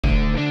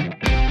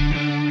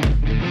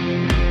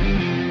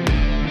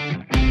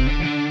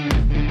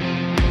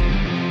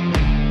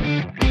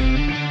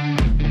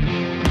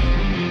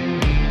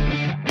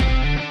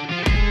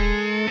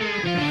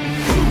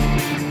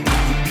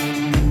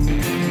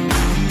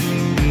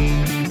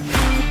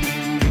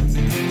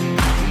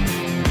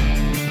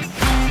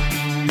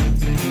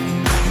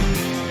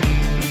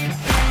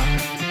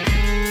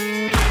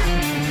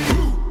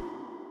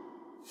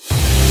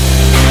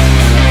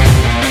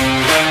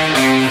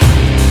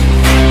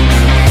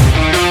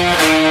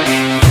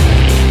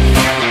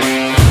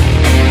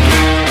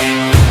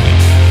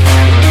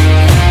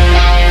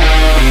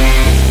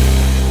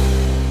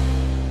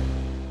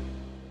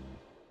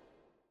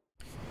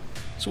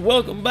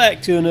welcome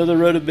back to another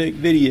Rotobec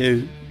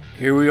video.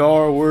 Here we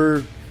are,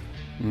 we're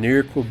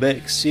near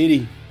Quebec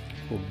City,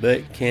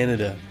 Quebec,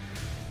 Canada.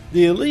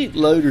 The Elite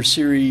Loader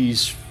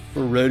series for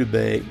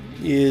Rotobec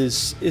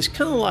is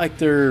kind of like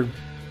their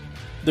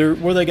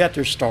where they got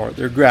their start,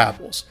 their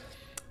grapples.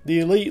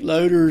 The Elite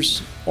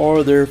Loaders are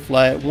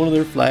one of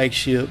their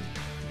flagship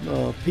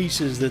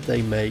pieces that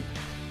they make.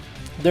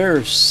 There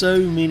are so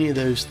many of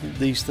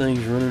these things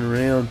running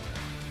around.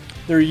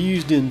 They're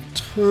used in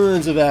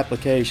tons of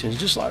applications,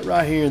 just like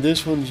right here.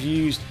 This one's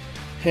used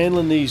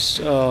handling these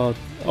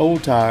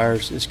old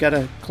tires. It's got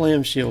a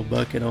clamshell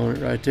bucket on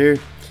it right there.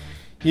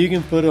 You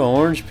can put an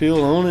orange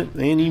peel on it,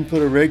 and you can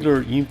put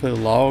a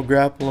log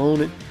grapple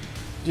on it.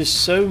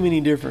 Just so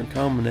many different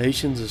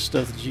combinations of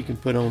stuff that you can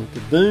put on it. The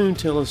boom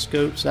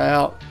telescopes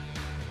out,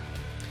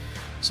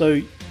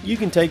 so you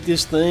can take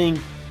this thing,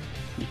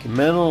 you can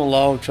mount it on a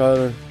log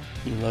trailer.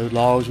 You can load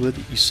logs with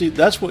it. You see,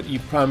 that's what you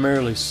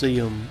primarily see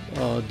them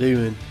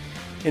doing.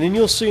 And then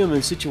you'll see them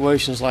in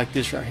situations like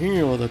this right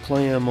here with a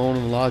clam on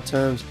them. A lot of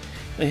times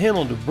they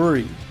handle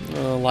debris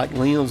like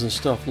limbs and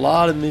stuff. A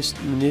lot of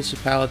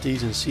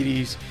municipalities and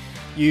cities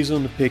use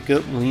them to pick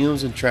up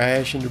limbs and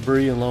trash and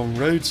debris along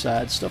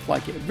roadsides, stuff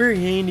like that. Very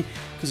handy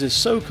because it's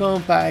so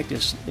compact.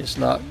 It's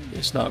not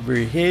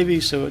very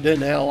heavy, so it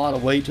doesn't add a lot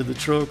of weight to the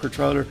truck or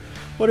trailer,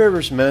 whatever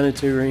it's mounted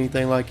to or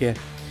anything like that.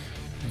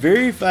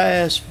 Very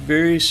fast,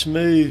 very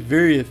smooth,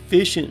 very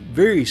efficient,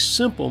 very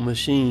simple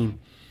machine.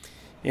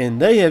 And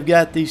they have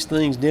got these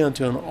things down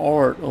to an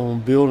art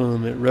on building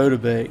them at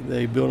Rotobec.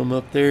 They build them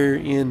up there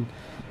in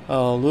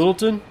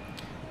Littleton,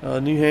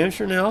 New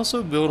Hampshire, and they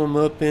also build them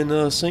up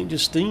in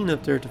Sainte-Justine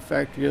up there at the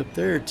factory up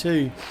there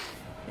too.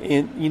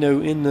 And you know,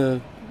 in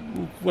the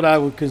what I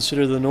would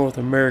consider the North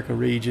America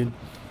region.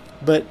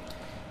 But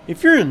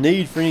if you're in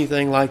need for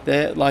anything like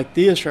that, like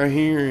this right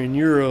here, and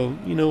you're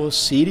a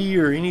city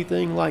or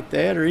anything like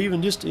that, or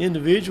even just an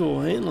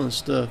individual handling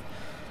stuff,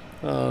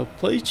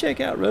 please check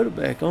out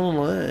Rotobec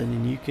online,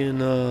 and you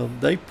can.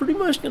 They pretty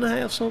much gonna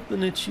have something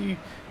that you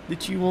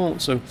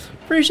want. So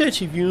appreciate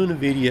you viewing the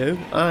video.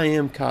 I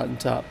am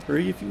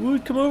Cotontop3. If you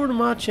would come over to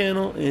my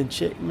channel and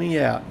check me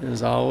out,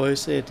 as I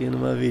always say at the end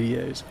of my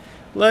videos.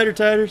 Later,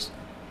 taters.